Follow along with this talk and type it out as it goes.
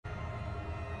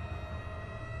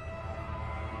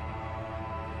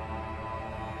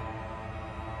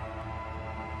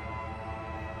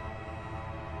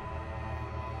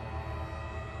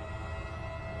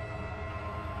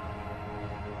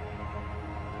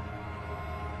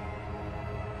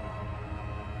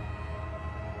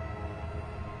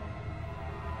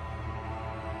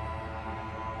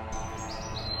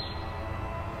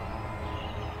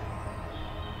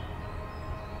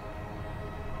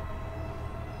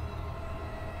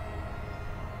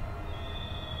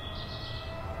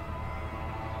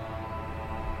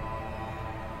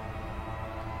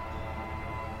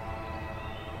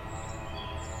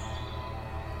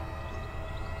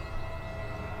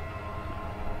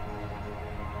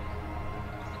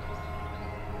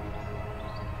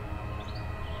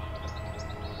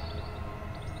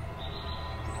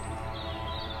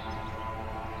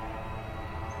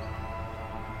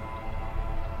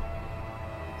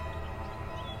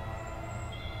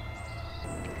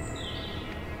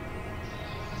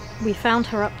We found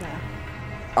her up there.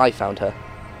 I found her.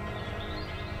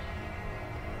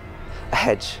 A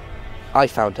hedge. I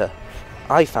found her.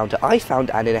 I found her. I found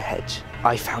Anne in a hedge.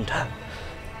 I found her.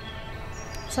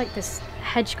 It's like this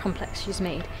hedge complex she's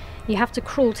made. You have to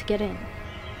crawl to get in.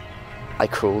 I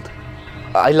crawled.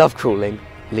 I love crawling,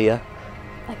 Leah.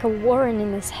 Like a warren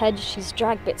in this hedge, she's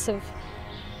dragged bits of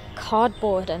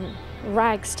cardboard and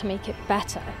rags to make it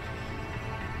better,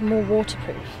 more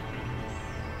waterproof.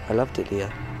 I loved it,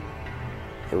 Leah.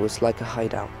 It was like a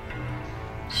hideout.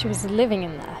 She was living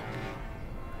in there.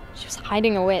 She was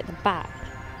hiding away at the back.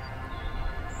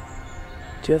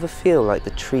 Do you ever feel like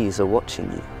the trees are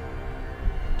watching you?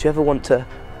 Do you ever want to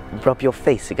rub your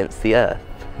face against the earth?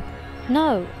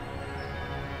 No.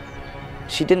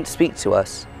 She didn't speak to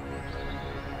us.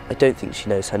 I don't think she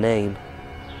knows her name.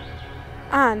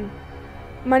 Anne.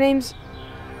 My name's...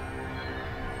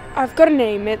 I've got a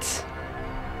name, it's...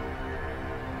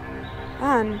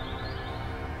 Anne.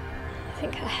 I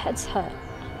think her head's hurt.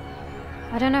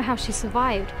 I don't know how she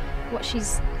survived, what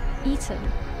she's eaten.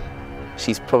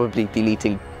 She's probably been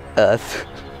eating earth.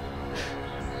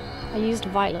 I used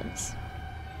violence.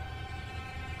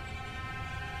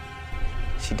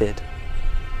 She did.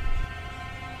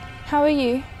 How are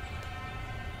you?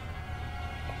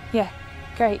 Yeah,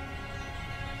 great.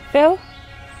 Phil?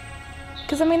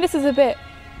 Because, I mean, this is a bit,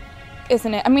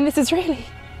 isn't it? I mean, this is really...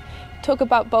 Talk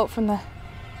about Bolt from the...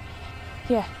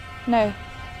 Yeah, no.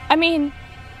 I mean,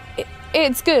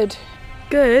 it's good.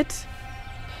 Good?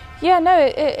 Yeah, no,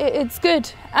 it's good.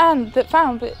 And that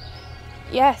found, but...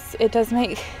 Yes, it does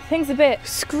make things a bit...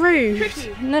 Screwed.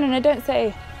 Tricky. No, don't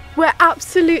say. We're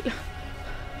absolutely...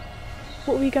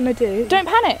 What are we gonna do? Don't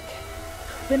panic.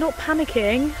 We're not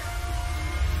panicking.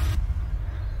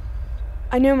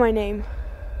 I know my name.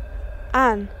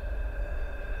 Anne.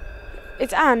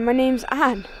 It's Anne. My name's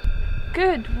Anne.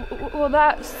 Good. Well,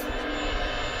 that's...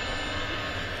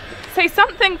 Say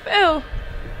something, Phil.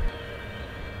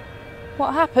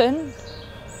 What happened?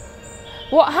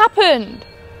 What happened?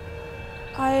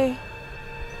 I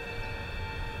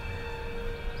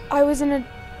was in a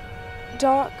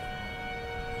dark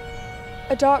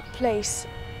place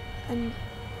and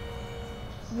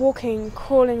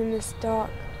crawling in this dark...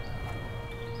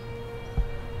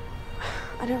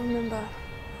 I don't remember.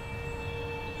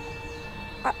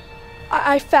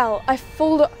 I fell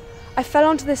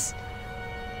onto this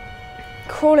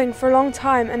crawling for a long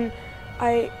time, and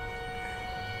I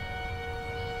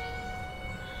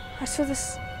saw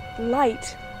this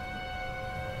light,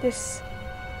 this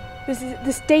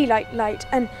daylight light,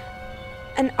 and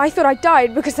I thought I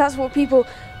died, because that's what people,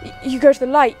 you go to the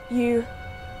light, and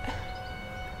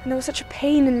there was such a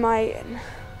pain in my...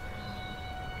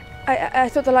 I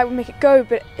thought the light would make it go,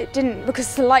 but it didn't,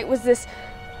 because the light was this...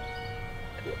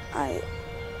 I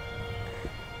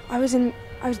was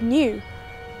new.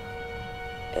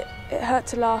 It hurt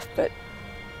to laugh, but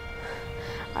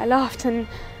I laughed, and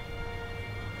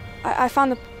I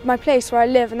found my place where I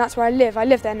live, and that's where I live. I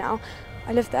live there now.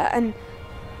 I live there, and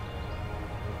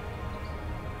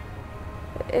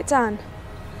it's Anne.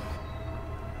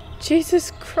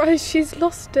 Jesus Christ, she's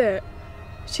lost it.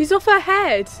 She's off her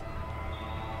head.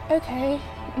 Okay,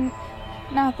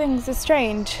 now things are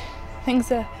strange.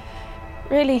 Things are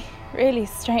really, really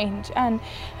strange, and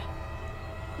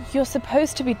you're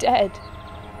supposed to be dead.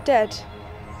 Dead.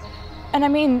 And I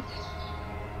mean,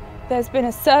 there's been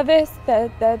a service, there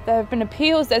have been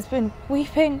appeals, there's been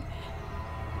weeping.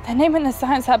 They're naming the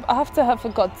science lab after her, for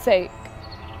God's sake.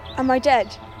 Am I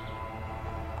dead?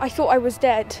 I thought I was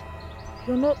dead.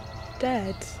 You're not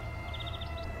dead.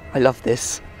 I love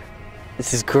this.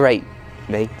 This is great,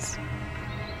 mates.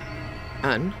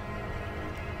 Anne,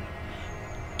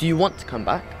 do you want to come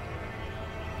back?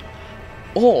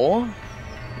 Or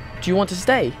do you want to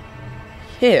stay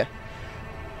here?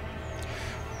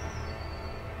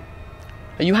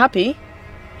 Are you happy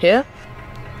here?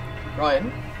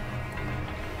 Ryan,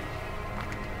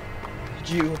 could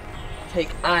you take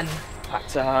Anne back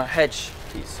to her hedge,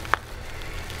 please?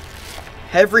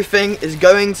 Everything is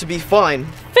going to be fine.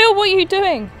 Phil, what are you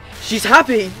doing? She's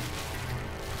happy.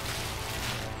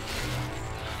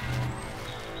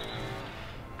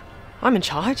 I'm in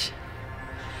charge.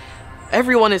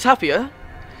 Everyone is happier.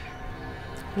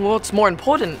 What's more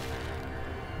important?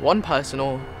 One person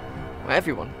or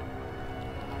everyone?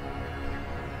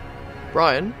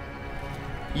 Brian,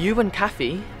 you and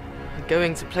Kathy are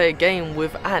going to play a game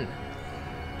with Anne.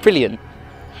 Brilliant.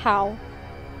 How?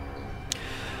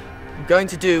 I'm going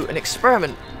to do an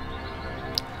experiment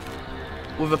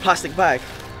with a plastic bag.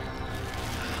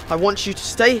 I want you to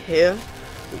stay here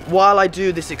while I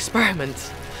do this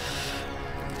experiment.